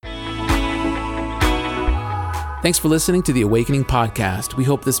Thanks for listening to the Awakening Podcast. We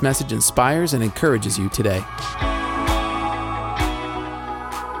hope this message inspires and encourages you today.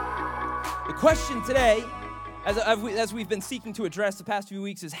 The question today, as we've been seeking to address the past few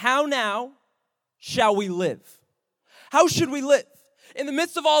weeks, is how now shall we live? How should we live? In the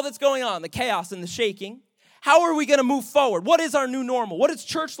midst of all that's going on, the chaos and the shaking, how are we going to move forward? What is our new normal? What does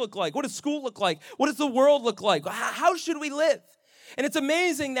church look like? What does school look like? What does the world look like? How should we live? And it's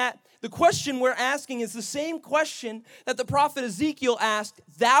amazing that the question we're asking is the same question that the prophet Ezekiel asked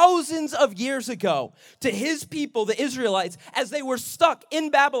thousands of years ago to his people, the Israelites, as they were stuck in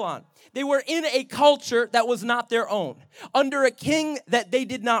Babylon. They were in a culture that was not their own, under a king that they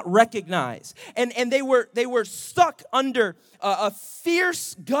did not recognize. And they were stuck under a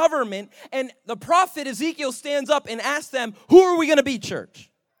fierce government. And the prophet Ezekiel stands up and asks them, who are we going to be,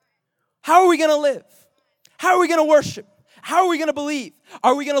 church? How are we going to live? How are we going to worship? How are we going to believe?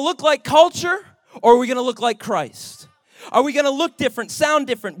 Are we going to look like culture, or are we going to look like Christ? Are we going to look different, sound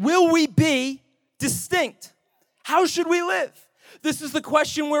different? Will we be distinct? How should we live? This is the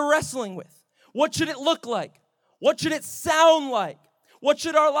question we're wrestling with. What should it look like? What should it sound like? What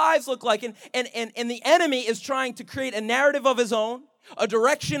should our lives look like? And the enemy is trying to create a narrative of his own, a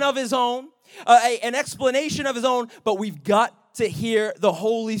direction of his own, an explanation of his own, but we've got to hear the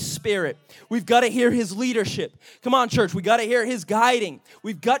Holy Spirit. We've got to hear his leadership. Come on, church, we got to hear his guiding.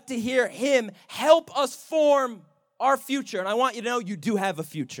 We've got to hear him help us form our future. And I want you to know you do have a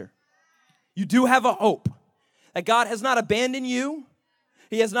future. You do have a hope. That God has not abandoned you.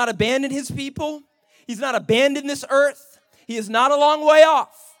 He has not abandoned his people. He's not abandoned this earth. He is not a long way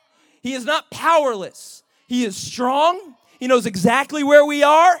off. He is not powerless. He is strong. He knows exactly where we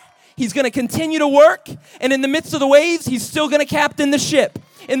are. He's going to continue to work, and in the midst of the waves, he's still going to captain the ship.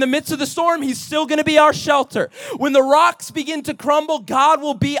 In the midst of the storm, he's still going to be our shelter. When the rocks begin to crumble, God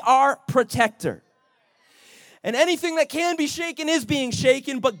will be our protector. And anything that can be shaken is being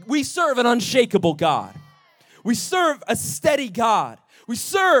shaken, but we serve an unshakable God. We serve a steady God. We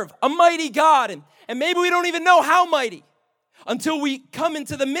serve a mighty God, and maybe we don't even know how mighty until we come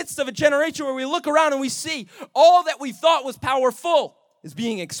into the midst of a generation where we look around and we see all that we thought was powerful is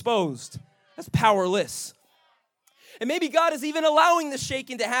being exposed as powerless. And maybe God is even allowing the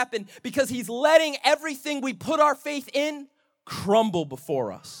shaking to happen because he's letting everything we put our faith in crumble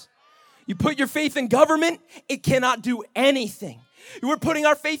before us. You put your faith in government, it cannot do anything. We're putting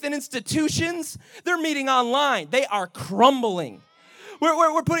our faith in institutions, they're meeting online, they are crumbling.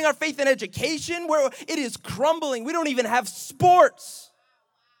 We're putting our faith in education, where it is crumbling. We don't even have sports.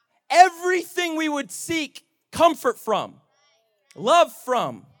 Everything we would seek comfort from, love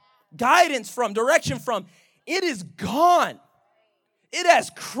from, guidance from, direction from, it is gone. It has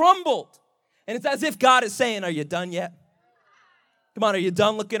crumbled. And it's as if God is saying, are you done yet? Come on, are you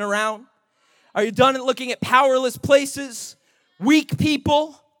done looking around? Are you done looking at powerless places, weak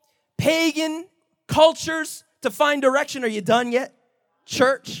people, pagan cultures to find direction? Are you done yet?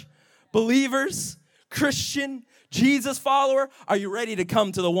 Church, believers, Christian, Jesus follower, are you ready to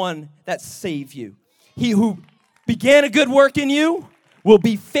come to the one that saved you? He who began a good work in you will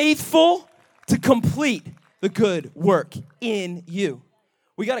be faithful to complete the good work in you.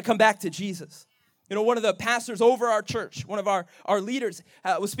 We got to come back to Jesus. You know, one of the pastors over our church, one of our leaders,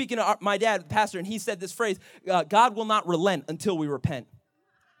 was speaking to my dad, the pastor, and he said this phrase, God will not relent until we repent.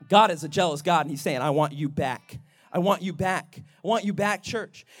 God is a jealous God, and he's saying, I want you back. I want you back. I want you back,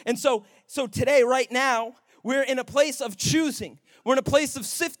 church. And so today, right now, we're in a place of choosing. We're in a place of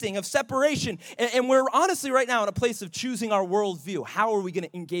sifting, of separation. And we're honestly right now in a place of choosing our worldview. How are we going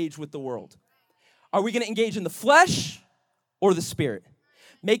to engage with the world? Are we going to engage in the flesh or the spirit?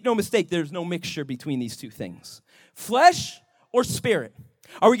 Make no mistake, there's no mixture between these two things. Flesh or spirit?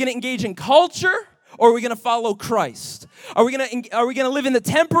 Are we going to engage in culture or are we going to follow Christ? Are we going to live in the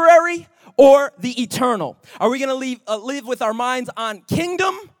temporary or the eternal? Are we going to live with our minds on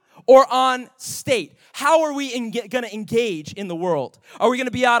kingdom or on state? How are we going to engage in the world? Are we going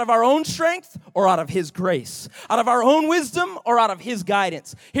to be out of our own strength or out of his grace? Out of our own wisdom or out of his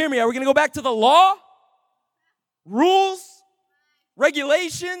guidance? Hear me, are we going to go back to the law, rules,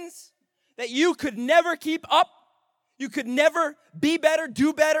 regulations that you could never keep up? You could never be better,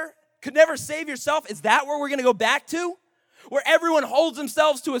 do better, could never save yourself? Is that where we're going to go back to? Where everyone holds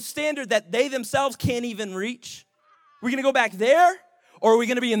themselves to a standard that they themselves can't even reach? We're going to go back there, or are we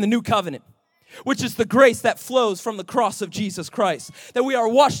going to be in the new covenant? which is the grace that flows from the cross of Jesus Christ. That we are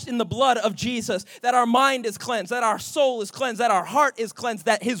washed in the blood of Jesus, that our mind is cleansed, that our soul is cleansed, that our heart is cleansed,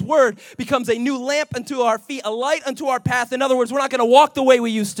 that his word becomes a new lamp unto our feet, a light unto our path. In other words, we're not going to walk the way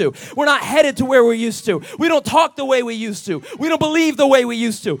we used to. We're not headed to where we used to. We don't talk the way we used to. We don't believe the way we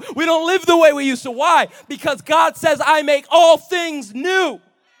used to. We don't live the way we used to. Why? Because God says, I make all things new.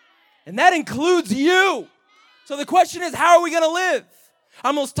 And that includes you. So the question is, how are we going to live? I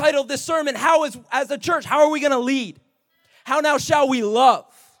almost titled this sermon, as a church, how are we going to lead? How now shall we love?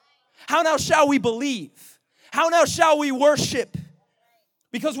 How now shall we believe? How now shall we worship?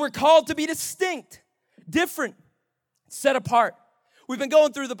 Because we're called to be distinct, different, set apart. We've been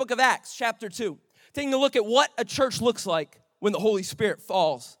going through the book of Acts, chapter 2, taking a look at what a church looks like when the Holy Spirit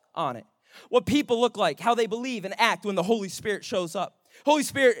falls on it. What people look like, how they believe and act when the Holy Spirit shows up. Holy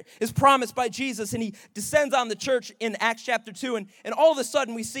Spirit is promised by Jesus, and he descends on the church in Acts chapter 2. And all of a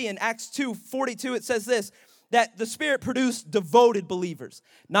sudden we see in Acts 2:42, it says this, that the Spirit produced devoted believers.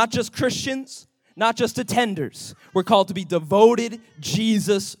 Not just Christians, not just attenders. We're called to be devoted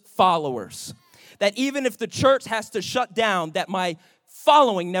Jesus followers. That even if the church has to shut down, that my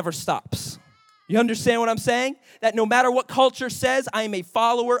following never stops. You understand what I'm saying? That no matter what culture says, I am a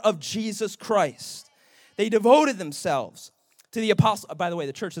follower of Jesus Christ. They devoted themselves to the apostle. By the way,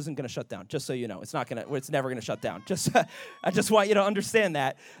 the church isn't going to shut down, just so you know. It's never going to shut down. I just want you to understand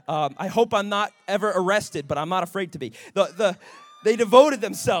that. I hope I'm not ever arrested, but I'm not afraid to be. They devoted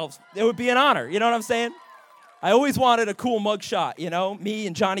themselves. It would be an honor. You know what I'm saying? I always wanted a cool mugshot, me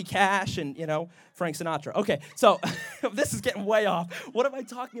and Johnny Cash and, Frank Sinatra. Okay, so this is getting way off. What am I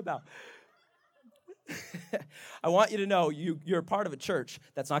talking about? I want you to know you're a part of a church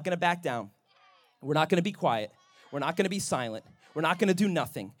that's not going to back down. We're not going to be quiet. We're not going to be silent. We're not going to do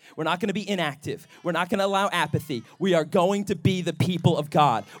nothing. We're not going to be inactive. We're not going to allow apathy. We are going to be the people of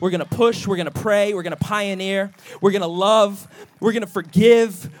God. We're going to push. We're going to pray. We're going to pioneer. We're going to love. We're going to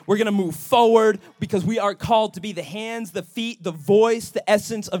forgive. We're going to move forward because we are called to be the hands, the feet, the voice, the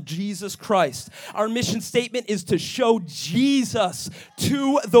essence of Jesus Christ. Our mission statement is to show Jesus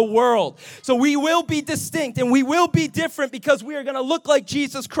to the world. So we will be distinct and we will be different because we are going to look like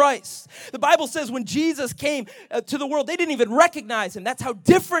Jesus Christ. The Bible says when Jesus came to the world, they didn't even recognize him. That's how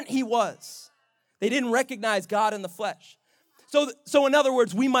different he was. They didn't recognize God in the flesh. So in other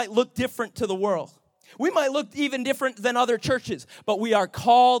words, we might look different to the world. We might look even different than other churches, but we are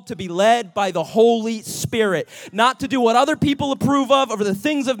called to be led by the Holy Spirit, not to do what other people approve of or the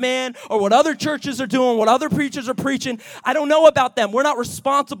things of man or what other churches are doing, what other preachers are preaching. I don't know about them. We're not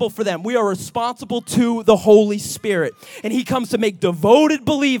responsible for them. We are responsible to the Holy Spirit, and he comes to make devoted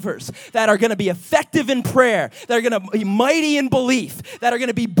believers that are going to be effective in prayer, that are going to be mighty in belief, that are going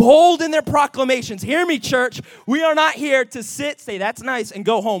to be bold in their proclamations. Hear me, church. We are not here to sit, say, that's nice, and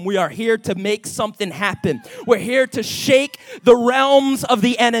go home. We are here to make something happen. We're here to shake the realms of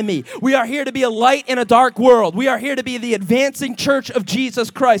the enemy. We are here to be a light in a dark world. We are here to be the advancing church of Jesus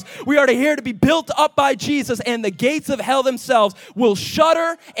Christ. We are here to be built up by Jesus, and the gates of hell themselves will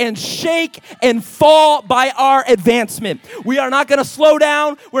shudder and shake and fall by our advancement. We are not going to slow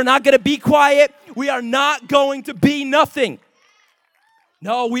down. We're not going to be quiet. We are not going to be nothing.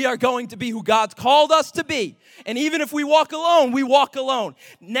 No, we are going to be who God's called us to be. And even if we walk alone, we walk alone.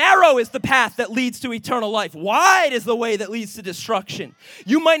 Narrow is the path that leads to eternal life. Wide is the way that leads to destruction.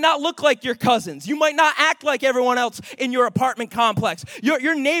 You might not look like your cousins. You might not act like everyone else in your apartment complex.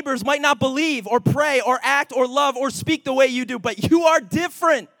 Your neighbors might not believe or pray or act or love or speak the way you do, but you are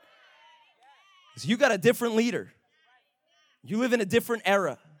different. Because you got a different leader. You live in a different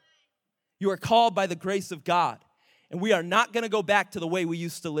era. You are called by the grace of God. And we are not going to go back to the way we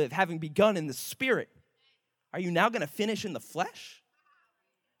used to live, having begun in the Spirit. Are you now going to finish in the flesh?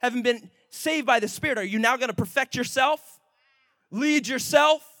 Having been saved by the Spirit, are you now going to perfect yourself? Lead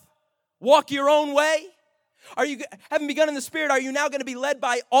yourself? Walk your own way? Having begun in the Spirit, are you now going to be led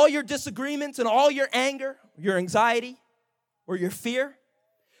by all your disagreements and all your anger, your anxiety, or your fear?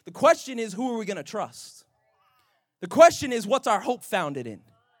 The question is, who are we going to trust? The question is, what's our hope founded in?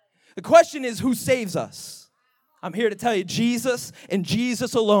 The question is, who saves us? I'm here to tell you, Jesus and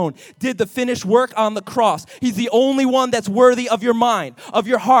Jesus alone did the finished work on the cross. He's the only one that's worthy of your mind, of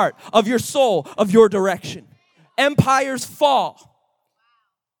your heart, of your soul, of your direction. Empires fall.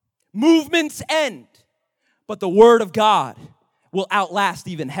 Movements end. But the word of God will outlast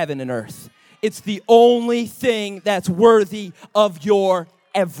even heaven and earth. It's the only thing that's worthy of your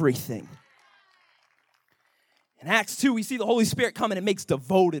everything. In Acts 2, we see the Holy Spirit come and it makes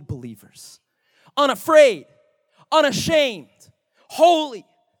devoted believers. Unafraid. Unashamed, holy,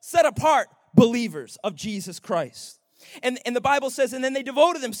 set apart believers of Jesus Christ. And the Bible says, and then they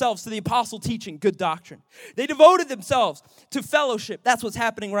devoted themselves to the apostle teaching, good doctrine. They devoted themselves to fellowship. That's what's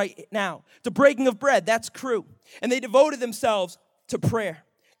happening right now. To breaking of bread, that's true. And they devoted themselves to prayer,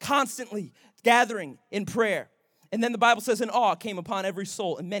 constantly gathering in prayer. And then the Bible says, and awe came upon every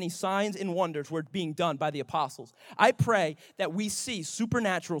soul, and many signs and wonders were being done by the apostles. I pray that we see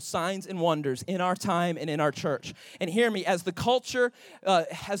supernatural signs and wonders in our time and in our church. And hear me, as the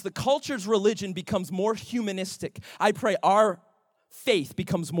culture's religion becomes more humanistic, I pray our faith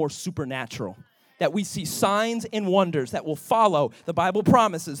becomes more supernatural. That we see signs and wonders that will follow, the Bible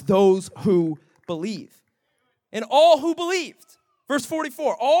promises, those who believe. And all who believed, verse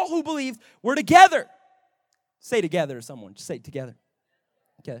 44, all who believed were together. Say together to someone. Just say together.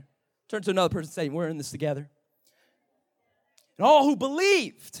 Okay. Turn to another person and say, we're in this together. And all who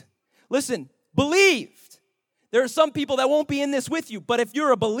believed, listen, believed. There are some people that won't be in this with you, but if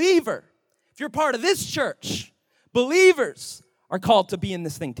you're a believer, if you're part of this church, believers are called to be in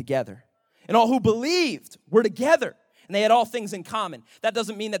this thing together. And all who believed were together. And they had all things in common. That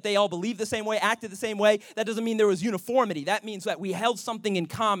doesn't mean that they all believed the same way, acted the same way. That doesn't mean there was uniformity. That means that we held something in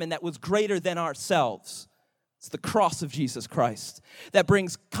common that was greater than ourselves. It's the cross of Jesus Christ that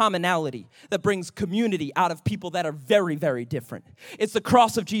brings commonality, that brings community out of people that are very, very different. It's the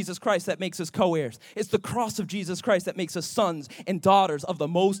cross of Jesus Christ that makes us co-heirs. It's the cross of Jesus Christ that makes us sons and daughters of the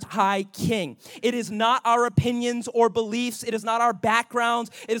Most High King. It is not our opinions or beliefs. It is not our backgrounds.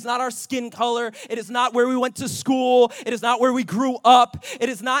 It is not our skin color. It is not where we went to school. It is not where we grew up. It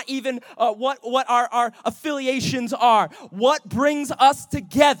is not even what our affiliations are. What brings us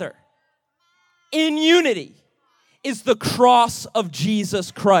together in unity is the cross of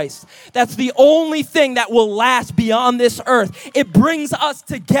Jesus Christ. That's the only thing that will last beyond this earth. It brings us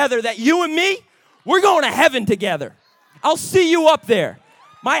together, that you and me, we're going to heaven together. I'll see you up there.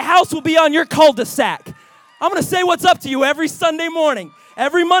 My house will be on your cul-de-sac. I'm going to say what's up to you every Sunday morning,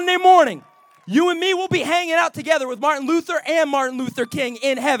 every Monday morning. You and me will be hanging out together with Martin Luther and Martin Luther King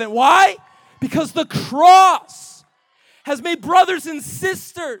in heaven. Why? Because the cross has made brothers and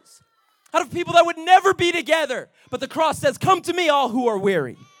sisters out of people that would never be together. But the cross says, come to me all who are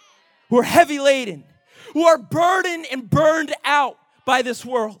weary, who are heavy laden, who are burdened and burned out by this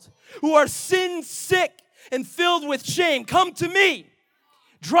world, who are sin sick and filled with shame. Come to me.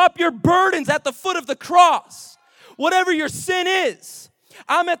 Drop your burdens at the foot of the cross. Whatever your sin is,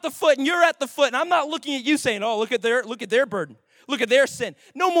 I'm at the foot and you're at the foot. And I'm not looking at you saying, oh, look at their burden. Look at their sin.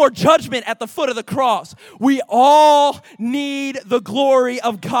 No more judgment at the foot of the cross. We all need the glory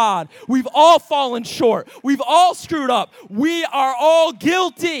of God. We've all fallen short. We've all screwed up. We are all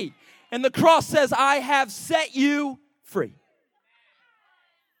guilty. And the cross says, I have set you free.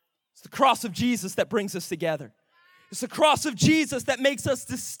 It's the cross of Jesus that brings us together. It's the cross of Jesus that makes us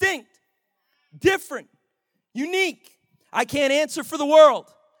distinct, different, unique. I can't answer for the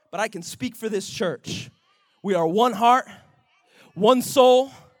world, but I can speak for this church. We are one heart, one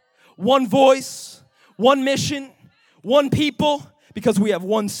soul, one voice, one mission, one people, because we have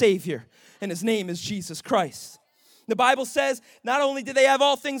one Savior, and His name is Jesus Christ. The Bible says not only did they have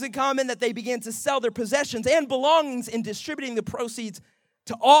all things in common, that they began to sell their possessions and belongings and distributing the proceeds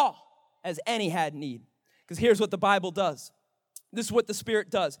to all as any had need. Because here's what the Bible does. This is what the Spirit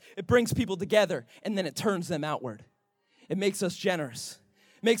does. It brings people together, and then it turns them outward. It makes us generous.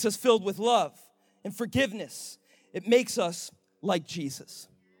 It makes us filled with love and forgiveness. It makes us like Jesus.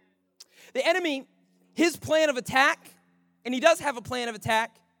 The enemy, his plan of attack, and he does have a plan of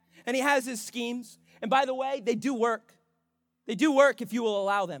attack, and he has his schemes. And by the way, they do work. They do work if you will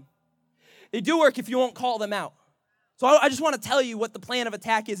allow them. They do work if you won't call them out. So I just want to tell you what the plan of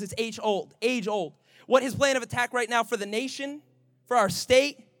attack is. It's age old. What his plan of attack right now for the nation, for our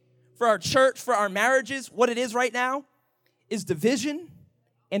state, for our church, for our marriages, what it is right now is division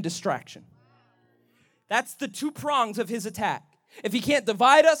and distraction. That's the two prongs of his attack. If he can't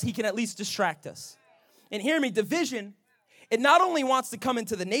divide us, he can at least distract us. And hear me, division, it not only wants to come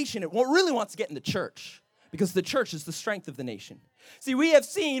into the nation, it really wants to get in the church, because the church is the strength of the nation. See, we have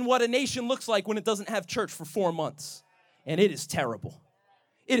seen what a nation looks like when it doesn't have church for 4 months, and it is terrible.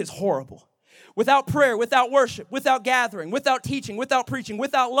 It is horrible. Without prayer, without worship, without gathering, without teaching, without preaching,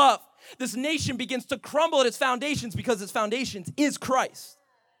 without love, this nation begins to crumble at its foundations, because its foundations is Christ.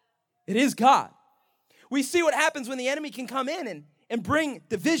 It is God. We see what happens when the enemy can come in and bring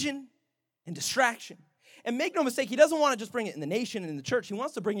division and distraction. And make no mistake, he doesn't want to just bring it in the nation and in the church. He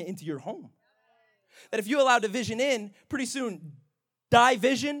wants to bring it into your home. That if you allow division in, pretty soon,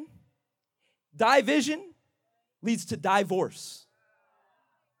 division leads to divorce.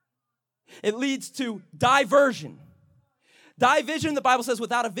 It leads to diversion. Division, the Bible says,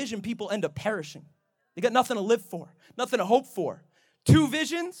 without a vision, people end up perishing. They got nothing to live for, nothing to hope for. 2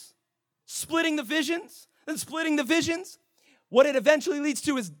 visions, splitting the visions, then splitting the visions. What it eventually leads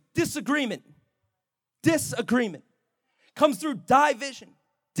to is disagreement. Disagreement comes through division,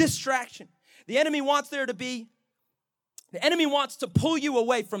 distraction. The enemy wants to pull you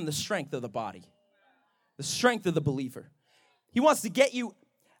away from the strength of the body, the strength of the believer. He wants to get you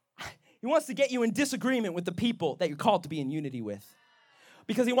in disagreement with the people that you're called to be in unity with,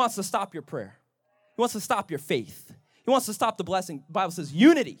 because he wants to stop your prayer. He wants to stop your faith. He wants to stop the blessing. The Bible says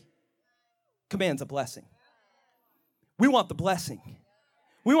unity commands a blessing. We want the blessing.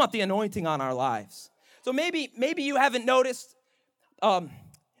 We want the anointing on our lives. So maybe you haven't noticed,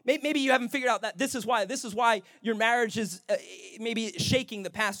 maybe you haven't figured out that this is why your marriage is maybe shaking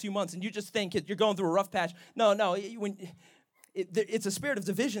the past few months, and you just think you're going through a rough patch. No, it's a spirit of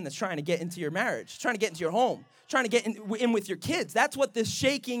division that's trying to get into your marriage, trying to get into your home, trying to get in with your kids. That's what this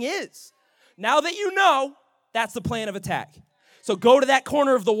shaking is. Now that you know, that's the plan of attack. So go to that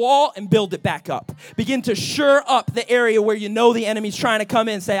corner of the wall and build it back up. Begin to shore up the area where you know the enemy's trying to come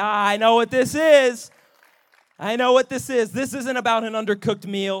in and say, I know what this is. I know what this is. This isn't about an undercooked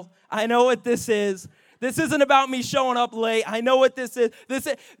meal. I know what this is. This isn't about me showing up late. I know what this is.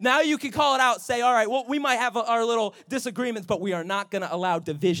 Now you can call it out. Say, all right, well, we might have our little disagreements, but we are not going to allow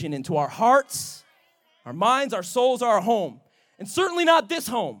division into our hearts, our minds, our souls, our home. And certainly not this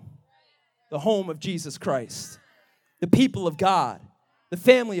home, the home of Jesus Christ, the people of God, the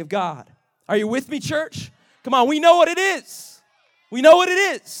family of God. Are you with me, church? Come on, we know what it is. We know what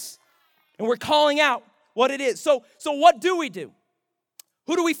it is. And we're calling out what it is. So what do we do?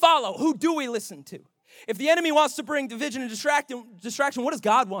 Who do we follow? Who do we listen to? If the enemy wants to bring division and distraction, what does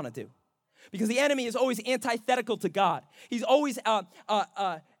God want to do? Because the enemy is always antithetical to God. He's always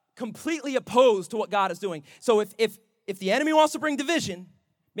completely opposed to what God is doing. So if the enemy wants to bring division,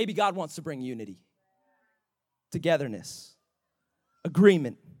 maybe God wants to bring unity, togetherness,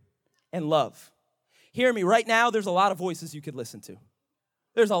 agreement, and love. Hear me, right now, there's a lot of voices you could listen to.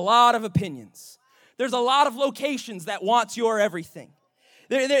 There's a lot of opinions. There's a lot of locations that want your everything.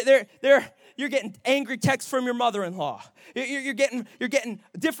 You're getting angry texts from your mother-in-law. You're getting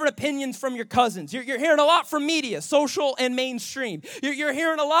different opinions from your cousins. You're hearing a lot from media, social and mainstream. You're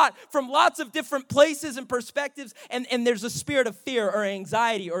hearing a lot from lots of different places and perspectives, and there's a spirit of fear or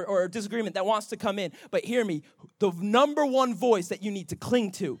anxiety or disagreement that wants to come in. But hear me, the number one voice that you need to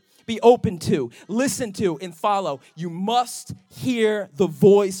cling to, be open to, listen to, and follow, you must hear the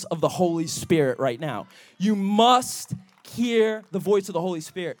voice of the Holy Spirit right now. You must hear the voice of the Holy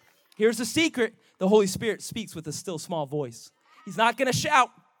Spirit. Here's the secret. The Holy Spirit speaks with a still small voice. He's not going to shout.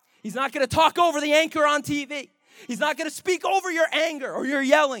 He's not going to talk over the anchor on TV. He's not going to speak over your anger or your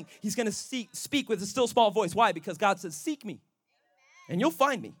yelling. He's going to speak with a still small voice. Why? Because God says, seek me, and you'll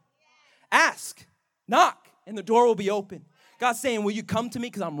find me. Ask, knock, and the door will be open. God's saying, will you come to me?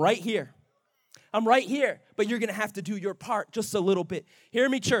 Because I'm right here. I'm right here. But you're going to have to do your part just a little bit. Hear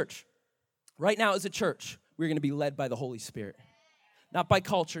me, church. Right now as a church, we're going to be led by the Holy Spirit. Not by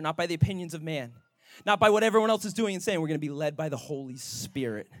culture, not by the opinions of man, not by what everyone else is doing and saying. We're going to be led by the Holy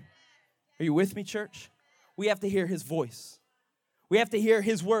Spirit. Are you with me, church? We have to hear his voice. We have to hear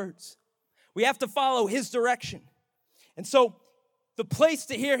his words. We have to follow his direction. And so the place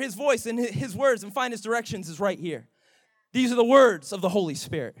to hear his voice and his words and find his directions is right here. These are the words of the Holy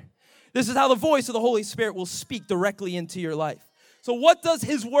Spirit. This is how the voice of the Holy Spirit will speak directly into your life. So what does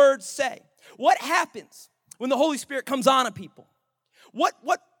his word say? What happens when the Holy Spirit comes on a people? What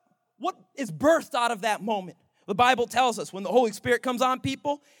is birthed out of that moment? The Bible tells us when the Holy Spirit comes on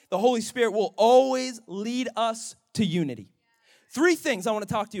people, the Holy Spirit will always lead us to unity. 3 things I want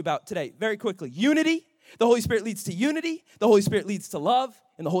to talk to you about today, very quickly. Unity, the Holy Spirit leads to unity, the Holy Spirit leads to love,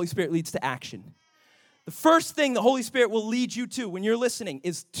 and the Holy Spirit leads to action. The first thing the Holy Spirit will lead you to when you're listening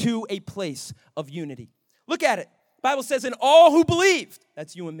is to a place of unity. Look at it. The Bible says, in all who believed,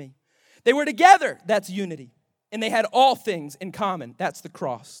 that's you and me, they were together, that's unity. And they had all things in common, that's the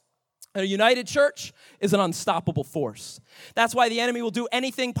cross. A united church is an unstoppable force. That's why the enemy will do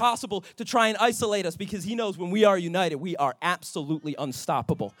anything possible to try and isolate us, because he knows when we are united, we are absolutely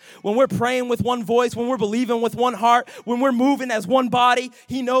unstoppable. When we're praying with one voice, when we're believing with one heart, when we're moving as one body,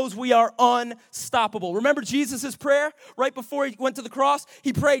 he knows we are unstoppable. Remember Jesus' prayer right before he went to the cross?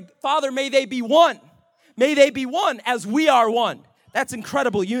 He prayed, Father, may they be one. May they be one as we are one. That's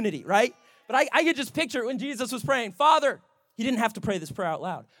incredible unity, right? But I could just picture when Jesus was praying, Father, he didn't have to pray this prayer out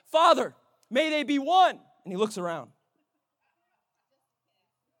loud. Father, may they be one. And he looks around.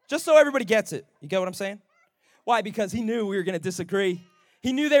 Just so everybody gets it. You get what I'm saying? Why? Because he knew we were going to disagree.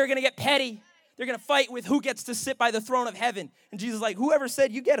 He knew they were going to get petty. They're going to fight with who gets to sit by the throne of heaven. And Jesus is like, whoever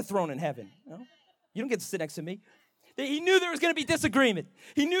said you get a throne in heaven? You know? You don't get to sit next to me. He knew there was going to be disagreement.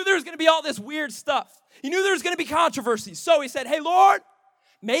 He knew there was going to be all this weird stuff. He knew there was going to be controversy. So he said, hey, Lord,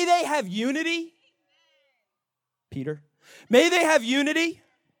 may they have unity. Peter. May they have unity.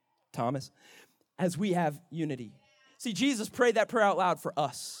 Thomas. As we have unity. See, Jesus prayed that prayer out loud for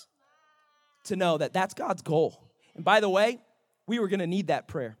us to know that that's God's goal. And by the way, we were going to need that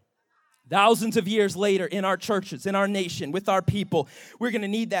prayer. Thousands of years later in our churches, in our nation, with our people, we're going to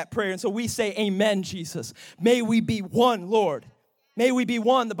need that prayer. And so we say, amen, Jesus. May we be one, Lord. May we be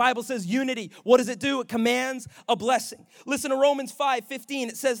one. The Bible says unity. What does it do? It commands a blessing. Listen to Romans 5:15.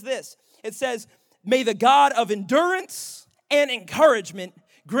 It says this. It says, may the God of endurance and encouragement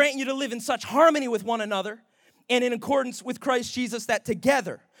grant you to live in such harmony with one another and in accordance with Christ Jesus, that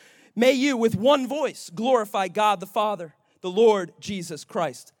together may you with one voice glorify God the Father, the Lord Jesus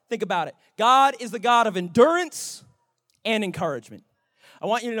Christ. Think about it. God is the God of endurance and encouragement. I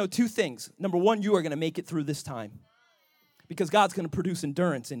want you to know two things. Number one, you are going to make it through this time because God's going to produce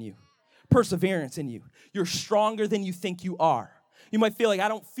endurance in you, perseverance in you. You're stronger than you think you are. You might feel like, I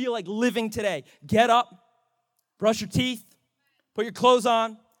don't feel like living today. Get up, brush your teeth, put your clothes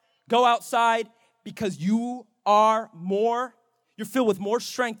on, go outside because you're filled with more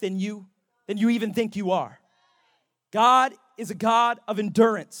strength than you even think you are. God is a God of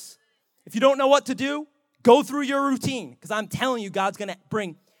endurance. If you don't know what to do, go through your routine because I'm telling you,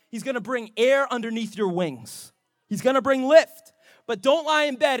 He's going to bring air underneath your wings. He's going to bring lift. But don't lie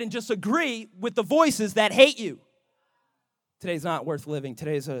in bed and just agree with the voices that hate you. Today's not worth living.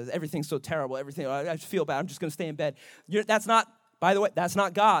 Everything's so terrible. I just feel bad. I'm just going to stay in bed. That's not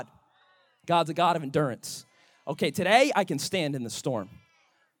God. God's a God of endurance. Okay, today I can stand in the storm.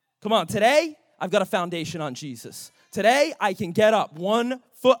 Come on, today I've got a foundation on Jesus. Today I can get up 1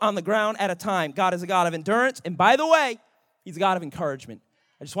 foot on the ground at a time. God is a God of endurance. And by the way, He's a God of encouragement.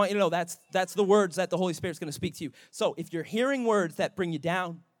 I just want you to know that's the words that the Holy Spirit's going to speak to you. So if you're hearing words that bring you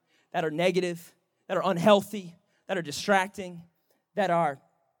down, that are negative, that are unhealthy, that are distracting, that are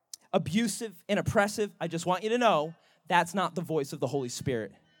abusive and oppressive, I just want you to know that's not the voice of the Holy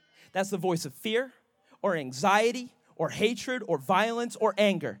Spirit. That's the voice of fear or anxiety or hatred or violence or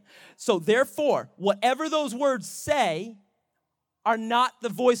anger. So therefore, whatever those words say are not the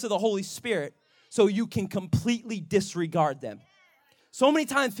voice of the Holy Spirit, so you can completely disregard them. So many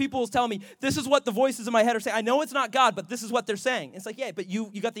times people will tell me, this is what the voices in my head are saying. I know it's not God, but this is what they're saying. It's like, yeah, but you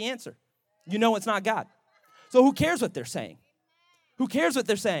got the answer. You know it's not God. So who cares what they're saying? Who cares what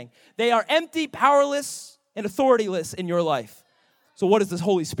they're saying? They are empty, powerless, and authorityless in your life. So what does this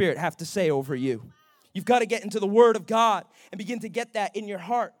Holy Spirit have to say over you? You've got to get into the Word of God and begin to get that in your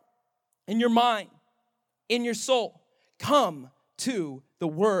heart, in your mind, in your soul. Come to the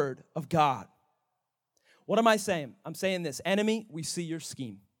Word of God. What am I saying? I'm saying this. Enemy, we see your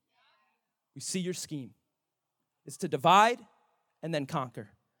scheme. We see your scheme. It's to divide and then conquer.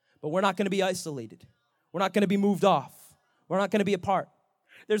 But we're not going to be isolated. We're not going to be moved off. We're not going to be apart.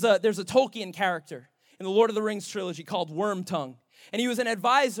 There's a Tolkien character in the Lord of the Rings trilogy called Wormtongue. And he was an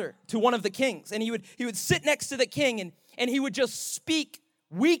advisor to one of the kings. And he would sit next to the king and he would just speak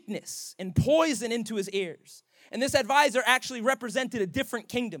weakness and poison into his ears. And this advisor actually represented a different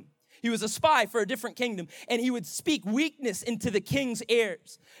kingdom. He was a spy for a different kingdom. And he would speak weakness into the king's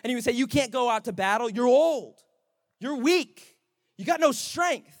ears. And he would say, you can't go out to battle. You're old. You're weak. You got no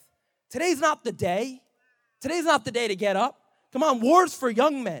strength. Today's not the day. Today's not the day to get up. Come on, war's for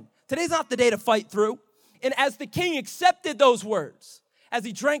young men. Today's not the day to fight through. And as the king accepted those words, as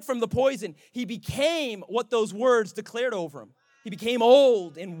he drank from the poison, he became what those words declared over him. He became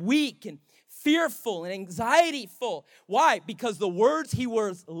old and weak and fearful and anxiety-full. Why? Because the words he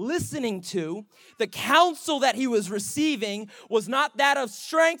was listening to, the counsel that he was receiving, was not that of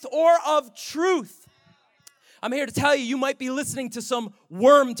strength or of truth. I'm here to tell you, you might be listening to some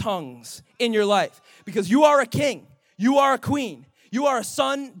worm tongues in your life because you are a king. You are a queen. You are a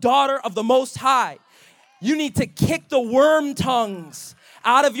son, daughter of the Most High. You need to kick the worm tongues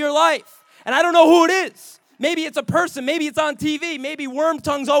out of your life. And I don't know who it is. Maybe it's a person. Maybe it's on TV. Maybe worm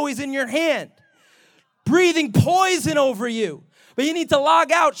tongue's always in your hand, breathing poison over you. But you need to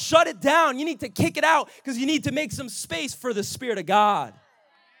log out, shut it down. You need to kick it out because you need to make some space for the Spirit of God.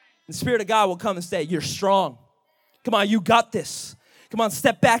 The Spirit of God will come and say, you're strong. Come on, you got this. Come on,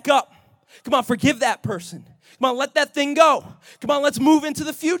 step back up. Come on, forgive that person. Come on, let that thing go. Come on, let's move into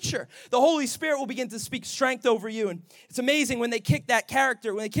the future. The Holy Spirit will begin to speak strength over you. And it's amazing when they kicked that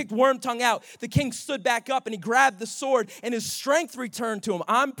character, when they kicked Wormtongue out, the king stood back up and he grabbed the sword and his strength returned to him.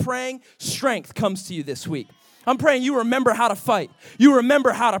 I'm praying strength comes to you this week. I'm praying you remember how to fight. You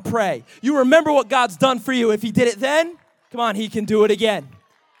remember how to pray. You remember what God's done for you. If he did it then, come on, he can do it again.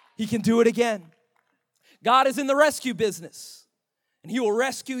 He can do it again. God is in the rescue business, and he will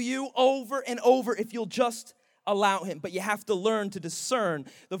rescue you over and over if you'll just allow him. But you have to learn to discern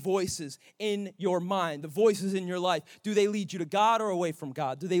the voices in your mind, the voices in your life. Do they lead you to God or away from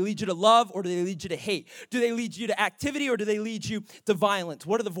God? Do they lead you to love or do they lead you to hate? Do they lead you to activity or do they lead you to violence?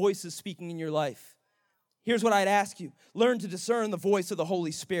 What are the voices speaking in your life? Here's what I'd ask you. Learn to discern the voice of the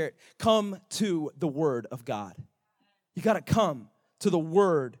Holy Spirit. Come to the Word of God. You got to come to the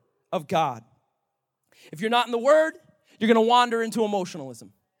Word of God. If you're not in the Word, you're going to wander into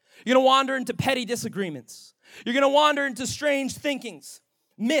emotionalism. You're going to wander into petty disagreements. You're going to wander into strange thinkings,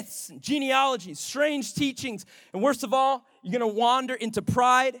 myths, genealogies, strange teachings. And worst of all, you're going to wander into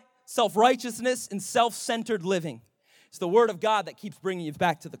pride, self-righteousness, and self-centered living. It's the Word of God that keeps bringing you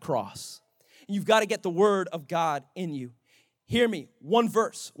back to the cross. And you've got to get the Word of God in you. Hear me, one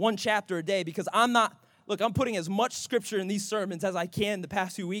verse, one chapter a day, because I'm putting as much scripture in these sermons as I can the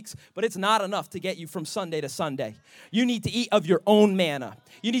past few weeks, but it's not enough to get you from Sunday to Sunday. You need to eat of your own manna.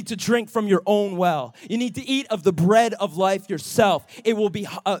 You need to drink from your own well. You need to eat of the bread of life yourself. It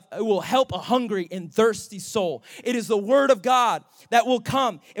will help a hungry and thirsty soul. It is the Word of God that will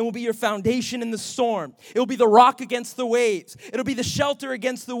come and will be your foundation in the storm. It will be the rock against the waves. It'll be the shelter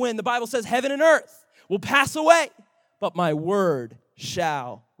against the wind. The Bible says heaven and earth will pass away, but my word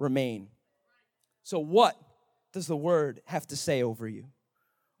shall remain. So what does the Word have to say over you,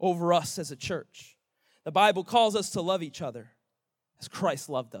 over us as a church? The Bible calls us to love each other as Christ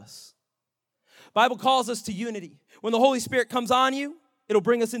loved us. The Bible calls us to unity. When the Holy Spirit comes on you, it'll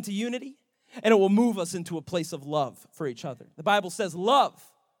bring us into unity, and it will move us into a place of love for each other. The Bible says love,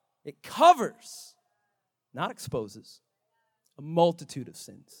 it covers, not exposes, a multitude of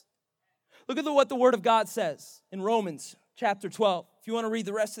sins. Look at what the Word of God says in Romans chapter 12. If you want to read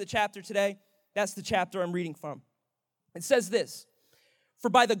the rest of the chapter today, that's the chapter I'm reading from. It says this, "For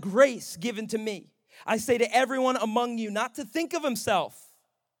by the grace given to me, I say to everyone among you not to think of himself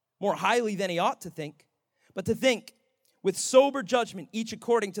more highly than he ought to think, but to think with sober judgment, each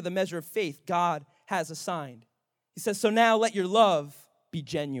according to the measure of faith God has assigned." He says, "So now let your love be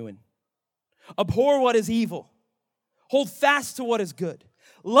genuine. Abhor what is evil. Hold fast to what is good.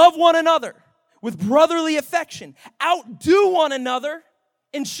 Love one another with brotherly affection. Outdo one another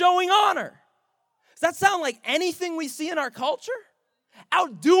in showing honor." Does that sound like anything we see in our culture?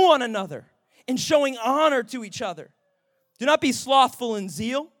 Outdo one another in showing honor to each other. Do not be slothful in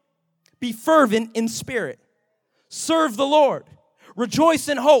zeal. Be fervent in spirit. Serve the Lord. Rejoice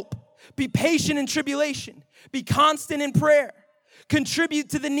in hope. Be patient in tribulation. Be constant in prayer. Contribute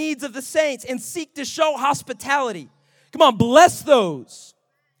to the needs of the saints and seek to show hospitality. Come on, bless those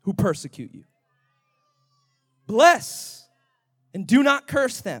who persecute you. Bless and do not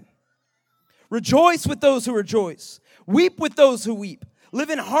curse them. Rejoice with those who rejoice. Weep with those who weep. Live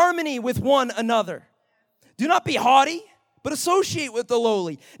in harmony with one another. Do not be haughty, but associate with the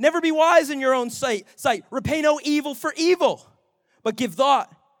lowly. Never be wise in your own sight. Repay no evil for evil, but give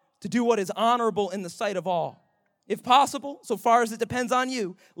thought to do what is honorable in the sight of all. If possible, so far as it depends on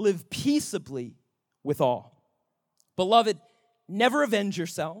you, live peaceably with all. Beloved, never avenge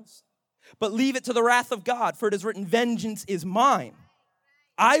yourselves, but leave it to the wrath of God, for it is written, "Vengeance is mine.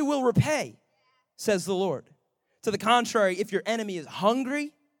 I will repay," says the Lord. To the contrary, if your enemy is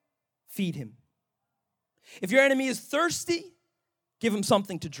hungry, feed him. If your enemy is thirsty, give him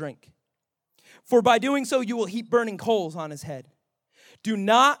something to drink. For by doing so, you will heap burning coals on his head. Do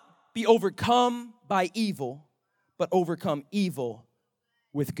not be overcome by evil, but overcome evil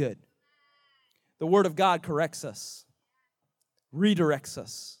with good. The Word of God corrects us, redirects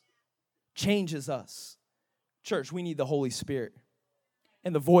us, changes us. Church, we need the Holy Spirit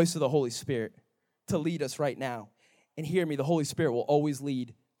and the voice of the Holy Spirit to lead us right now. And hear me, the Holy Spirit will always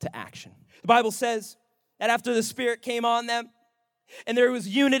lead to action. The Bible says that after the Spirit came on them and there was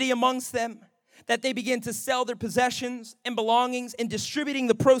unity amongst them, that they began to sell their possessions and belongings and distributing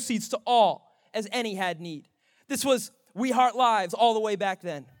the proceeds to all as any had need. This was We Heart Lives all the way back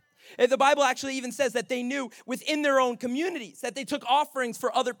then. The Bible actually even says that they knew within their own communities that they took offerings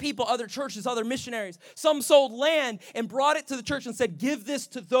for other people, other churches, other missionaries. Some sold land and brought it to the church and said, "Give this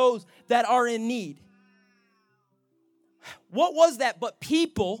to those that are in need." What was that but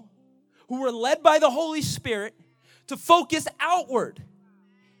people who were led by the Holy Spirit to focus outward?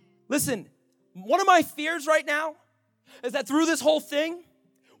 Listen, one of my fears right now is that through this whole thing,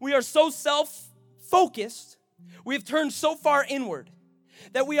 we are so self-focused, we have turned so far inward,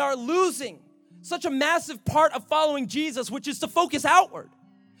 that we are losing such a massive part of following Jesus, which is to focus outward,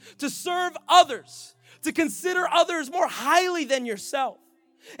 to serve others, to consider others more highly than yourself.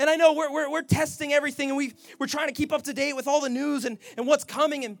 And I know we're testing everything, and we're trying to keep up to date with all the news and what's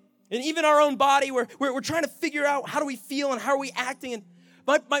coming. And And even our own body, we're trying to figure out how do we feel and how are we acting. And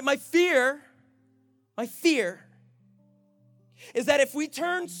my fear is that if we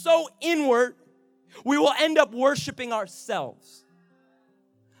turn so inward, we will end up worshiping ourselves,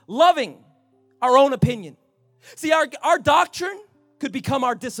 loving our own opinion. See, our doctrine could become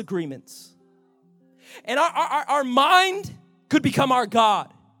our disagreements. And our mind could become our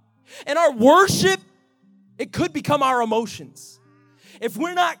God. And our worship, it could become our emotions. If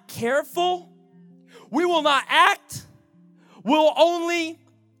we're not careful, we will not act. We'll only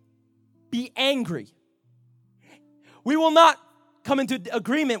be angry. We will not come into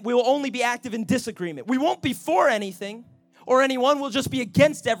agreement. We will only be active in disagreement. We won't be for anything or anyone. We'll just be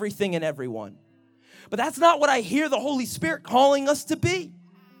against everything and everyone. But that's not what I hear the Holy Spirit calling us to be.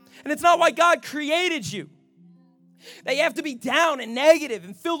 And it's not why God created you. That you have to be down and negative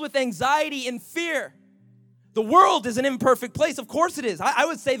and filled with anxiety and fear. The world is an imperfect place. Of course it is. I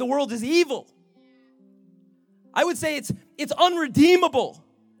would say the world is evil. I would say it's unredeemable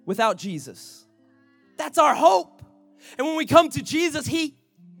without Jesus. That's our hope. And when we come to Jesus,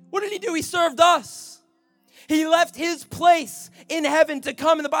 what did he do? He served us. He left his place in heaven to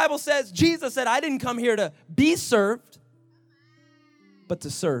come. And the Bible says, Jesus said, I didn't come here to be served, but to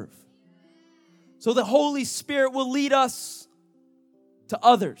serve. So the Holy Spirit will lead us to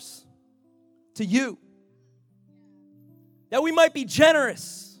others, to you. That we might be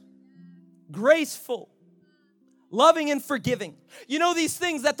generous, graceful, loving and forgiving. You know, these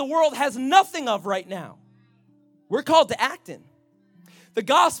things that the world has nothing of right now, we're called to act in. The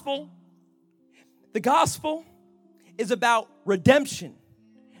gospel is about redemption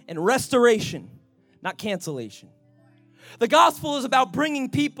and restoration, not cancellation. The gospel is about bringing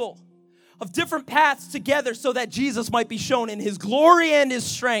people of different paths together so that Jesus might be shown in his glory and his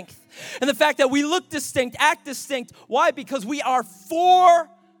strength. And the fact that we look distinct, act distinct. Why? Because we are for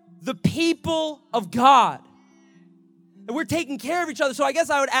the people of God. And we're taking care of each other. So I guess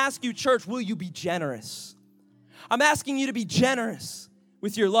I would ask you, church, will you be generous? I'm asking you to be generous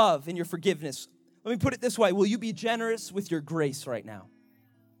with your love and your forgiveness. Let me put it this way. Will you be generous with your grace right now?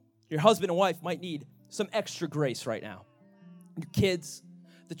 Your husband and wife might need some extra grace right now. Your kids,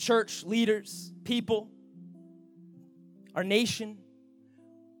 the church, leaders, people, our nation.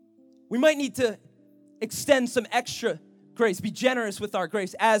 We might need to extend some extra grace, be generous with our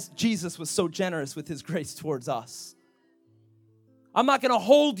grace as Jesus was so generous with his grace towards us. I'm not going to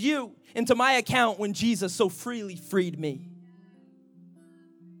hold you into my account when Jesus so freely freed me.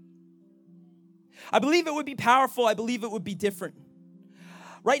 I believe it would be powerful. I believe it would be different.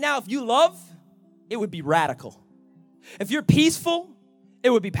 Right now, if you love, it would be radical. If you're peaceful, it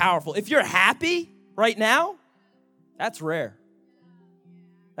would be powerful. If you're happy right now, that's rare.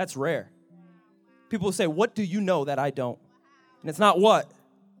 That's rare. People will say, what do you know that I don't? And it's not what,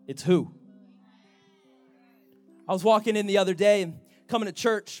 it's who. I was walking in the other day and coming to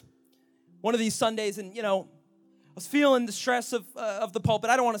church one of these Sundays, and I was feeling the stress of the pulpit.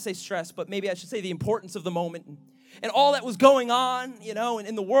 I don't want to say stress, but maybe I should say the importance of the moment and all that was going on,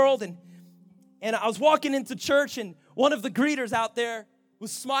 in the world. And I was walking into church, and one of the greeters out there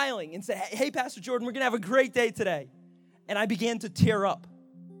was smiling and said, hey, Pastor Jordan, we're going to have a great day today. And I began to tear up.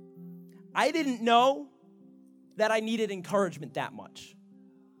 I didn't know that I needed encouragement that much.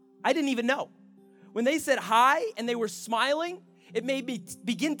 I didn't even know. When they said hi and they were smiling, it made me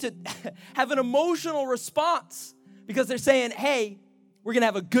begin to have an emotional response because they're saying, hey, we're going to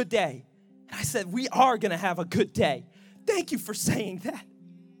have a good day. And I said, we are going to have a good day. Thank you for saying that.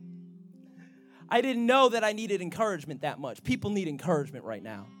 I didn't know that I needed encouragement that much. People need encouragement right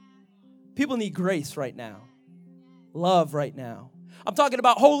now. People need grace right now. Love right now. I'm talking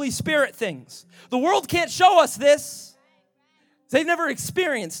about Holy Spirit things. The world can't show us this. They've never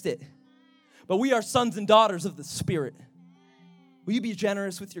experienced it. But we are sons and daughters of the Spirit. Will you be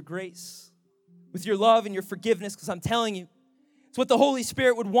generous with your grace, with your love and your forgiveness? Because I'm telling you, it's what the Holy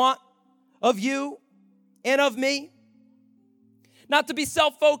Spirit would want of you and of me. Not to be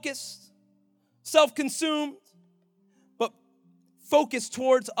self-focused, self-consumed, but focused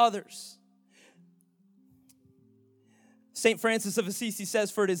towards others. St. Francis of Assisi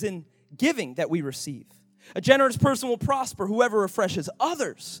says, for it is in giving that we receive. A generous person will prosper. Whoever refreshes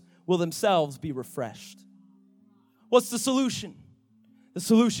others will themselves be refreshed. What's the solution? The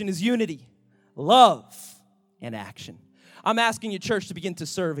solution is unity, love, and action. I'm asking you, church, to begin to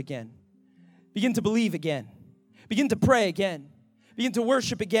serve again. Begin to believe again. Begin to pray again. Begin to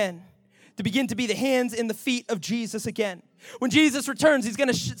worship again. To begin to be the hands and the feet of Jesus again. When Jesus returns, he's going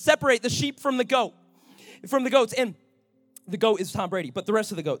to separate the sheep from the goats. And the goat is Tom Brady, but the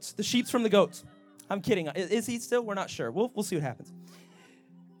rest of the goats, the sheep's from the goats. I'm kidding. Is he still? We're not sure. We'll see what happens.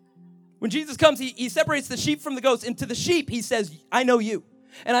 When Jesus comes, he separates the sheep from the goats. And to the sheep, he says, I know you,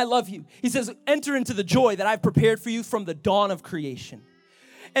 and I love you. He says, enter into the joy that I've prepared for you from the dawn of creation.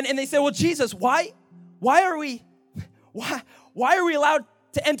 And they say, well, Jesus, why are we allowed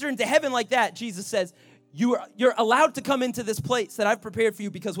to enter into heaven like that? Jesus says, you're allowed to come into this place that I've prepared for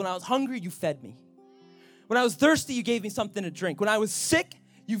you because when I was hungry, you fed me. When I was thirsty, you gave me something to drink. When I was sick,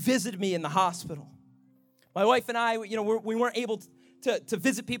 you visited me in the hospital. My wife and I, we weren't able to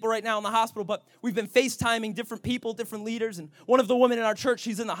visit people right now in the hospital, but we've been FaceTiming different people, different leaders, and one of the women in our church,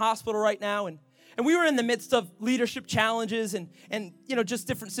 she's in the hospital right now, and we were in the midst of leadership challenges and just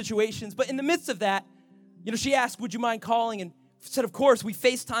different situations. But in the midst of that, she asked, would you mind calling? And said, of course. We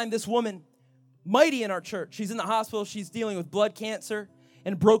FaceTimed this woman, mighty in our church. She's in the hospital. She's dealing with blood cancer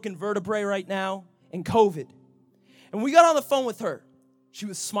and broken vertebrae right now and COVID. And we got on the phone with her. She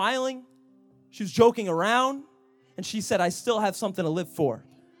was smiling. She was joking around. And she said, I still have something to live for.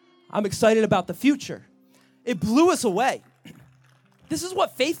 I'm excited about the future. It blew us away. This is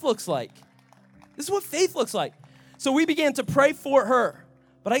what faith looks like. This is what faith looks like. So we began to pray for her.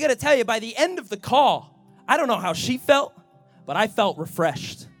 But I got to tell you, by the end of the call, I don't know how she felt, but I felt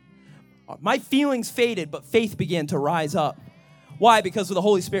refreshed. My feelings faded, but faith began to rise up. Why? Because the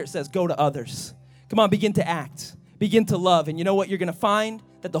Holy Spirit says, go to others. Come on, begin to act. Begin to love. And you know what you're going to find?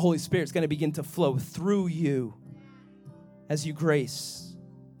 That the Holy Spirit's going to begin to flow through you as you grace,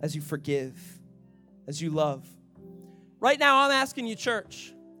 as you forgive, as you love. Right now, I'm asking you,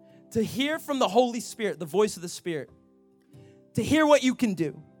 church, to hear from the Holy Spirit, the voice of the Spirit, to hear what you can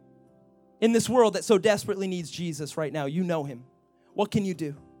do in this world that so desperately needs Jesus right now. You know him. What can you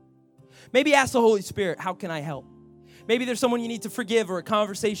do? Maybe ask the Holy Spirit, how can I help? Maybe there's someone you need to forgive, or a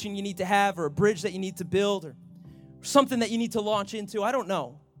conversation you need to have, or a bridge that you need to build, or something that you need to launch into. I don't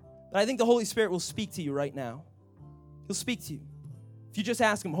know. But I think the Holy Spirit will speak to you right now. He'll speak to you. If you just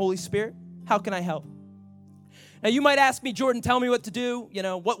ask him, Holy Spirit, how can I help? Now, you might ask me, Jordan, tell me what to do.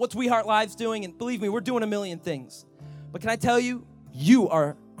 What's We Heart Lives doing? And believe me, we're doing a million things. But can I tell you, you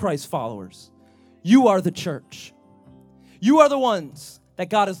are Christ followers. You are the church. You are the ones that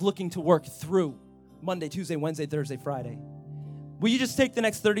God is looking to work through Monday, Tuesday, Wednesday, Thursday, Friday. Will you just take the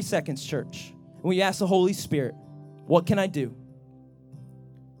next 30 seconds, church? And will you ask the Holy Spirit, what can I do?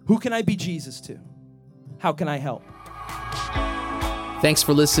 Who can I be Jesus to? How can I help? Thanks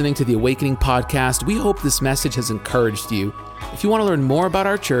for listening to the Awakening Podcast. We hope this message has encouraged you. If you want to learn more about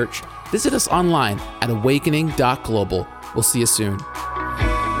our church, visit us online at awakening.global. We'll see you soon.